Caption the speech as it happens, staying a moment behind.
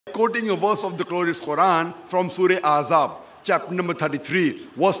quoting a verse of the glorious Quran from Surah Ahzab, chapter number 33,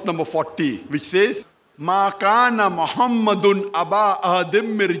 verse number 40, which says, Ma kana Muhammadun aba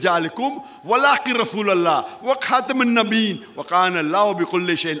ahadim min rijalikum walakin Rasulallah wa khatamun nabiyyin wa kana Allahu bi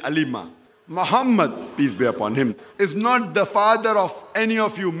kulli shay'in alima. Muhammad, peace be upon him, is not the father of any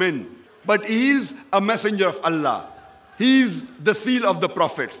of you men, but he is a messenger of Allah. He is the seal of the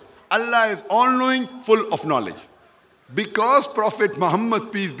prophets. Allah is all-knowing, full of knowledge. Because Prophet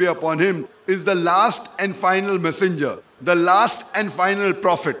Muhammad, peace be upon him, is the last and final messenger, the last and final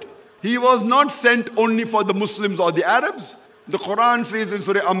prophet, he was not sent only for the Muslims or the Arabs. The Quran says in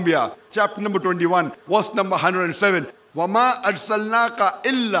Surah Anbiya, chapter number 21, verse number 107, وَمَا أَرْسَلْنَاكَ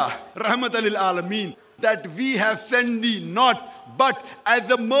إِلَّا رَحْمَةً لِلْعَالَمِينَ, that we have sent thee not but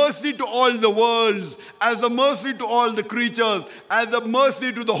as a mercy to all the worlds, as a mercy to all the creatures, as a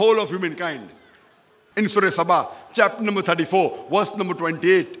mercy to the whole of humankind. In Surah Sabah, chapter number 34, verse number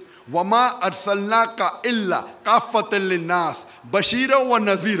 28, وَمَا أَرْسَلْنَاكَ إِلَّا كَافَّةً لِلنَّاسِ بَشِيرًا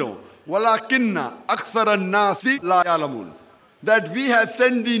وَنَذِيرًا وَلَكِنَّ أَكْثَرَ النَّاسِ لَا يَعْلَمُونَ, that we have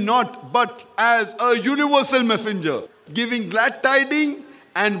sent thee not but as a universal messenger, giving glad tidings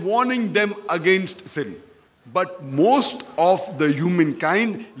and warning them against sin. But most of the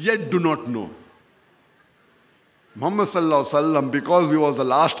humankind yet do not know. Muhammad sallallahu alaihi wasallam, because he was the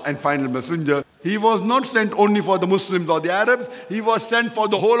last and final messenger, he was not sent only for the Muslims or the Arabs, he was sent for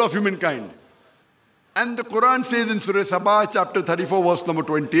the whole of humankind. And the Quran says in Surah Sabah, chapter 34, verse number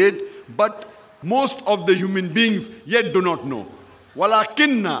 28, but most of the human beings yet do not know.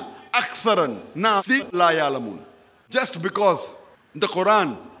 وَلَكِنَّ أَكْثَرَ النَّاسِ لَا يَعْلَمُونَ. Just because the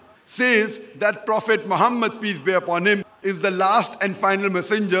Quran says that Prophet Muhammad, peace be upon him, is the last and final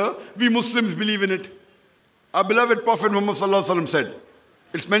messenger, we Muslims believe in it. Our beloved Prophet Muhammad sallallahu alaihi wasallam said,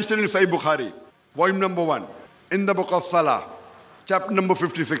 it's mentioned in Sahih Bukhari, volume number 1, in the book of Salah, chapter number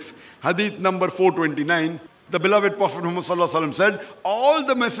 56, hadith number 429, the beloved Prophet Muhammad sallallahu alaihi wasallam said, all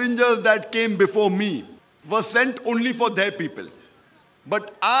the messengers that came before me were sent only for their people.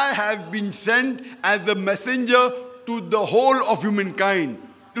 But I have been sent as a messenger to the whole of humankind,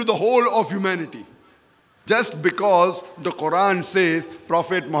 to the whole of humanity. Just because the Quran says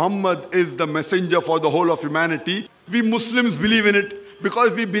Prophet Muhammad is the messenger for the whole of humanity, we Muslims believe in it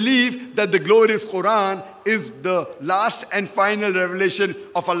because we believe that the glorious Quran is the last and final revelation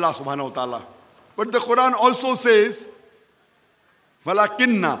of Allah subhanahu wa ta'ala. But the Quran also says,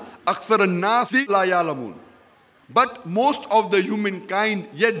 وَلَكِنَّ أَكْثَرَ النَّاسِ لَا يَعْلَمُونَ, but most of the humankind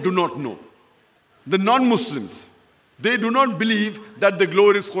yet do not know. The non-Muslims, they do not believe that the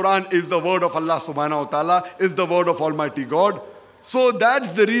glorious Quran is the word of Allah subhanahu wa ta'ala, is the word of Almighty God. So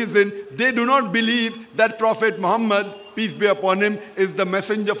that's the reason they do not believe that Prophet Muhammad, peace be upon him, is the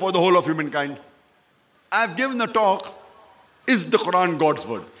messenger for the whole of humankind. I've given a talk, Is the Quran God's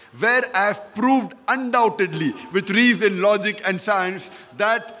word?, where I've proved undoubtedly with reason, logic and science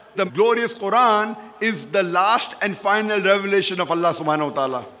that the glorious Quran is the last and final revelation of Allah subhanahu wa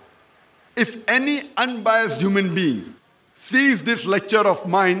ta'ala. If any unbiased human being sees this lecture of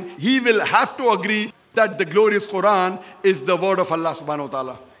mine, he will have to agree that the glorious Quran is the word of Allah subhanahu wa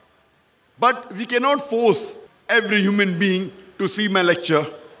ta'ala. But we cannot force every human being to see my lecture,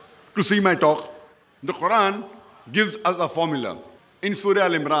 to see my talk. The Quran gives us a formula in Surah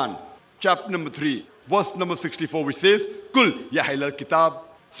Al-Imran, chapter number 3, verse number 64, which says, Kul ya ahlal kitab,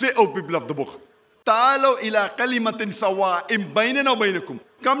 say, O people of the book, ta'alaw ila kalimatin sawa'im baynana wa baynakum,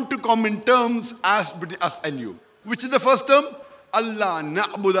 come to common terms as between us and you. Which is the first term? Allah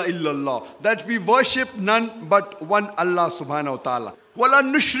na'buda illallah, that we worship none but one Allah subhanahu wa ta'ala. Wala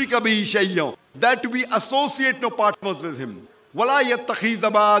nushrika bihi shay'an, that we associate no partners with him. Wala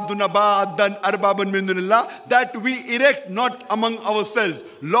yattakhiza ba'duna ba'dan arbaban min dunillah, that we erect not among ourselves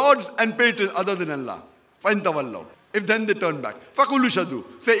lords and patrons other than Allah. Fa in tawallaw, if then they turn back, faqulu shadu,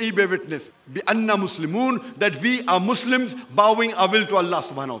 say ye bear witness, bi anna muslimun, that we are Muslims bowing our will to Allah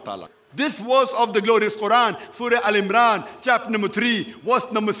subhanahu wa ta'ala. This verse of the glorious Quran, Surah Al-Imran, chapter number 3, verse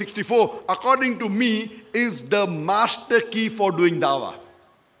number 64, according to me, is the master key for doing dawah.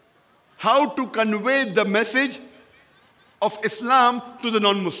 How to convey the message of Islam to the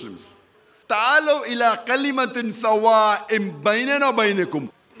non-Muslims. Ta'alaw ila kalimatin sawa'im baynana wa baynakum,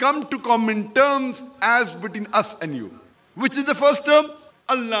 come to common terms as between us and you. Which is the first term?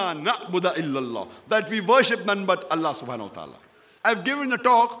 Allah na'buda illallah, that we worship none but Allah subhanahu wa ta'ala. I've given a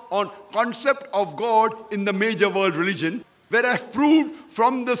talk on concept of God in the major world religion, where I've proved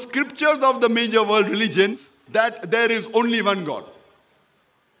from the scriptures of the major world religions that there is only one God.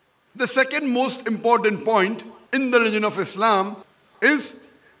 The second most important point in the religion of Islam is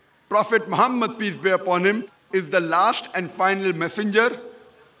Prophet Muhammad, peace be upon him, is the last and final messenger,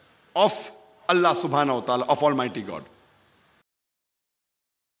 of Allah subhanahu wa ta'ala, of Almighty God.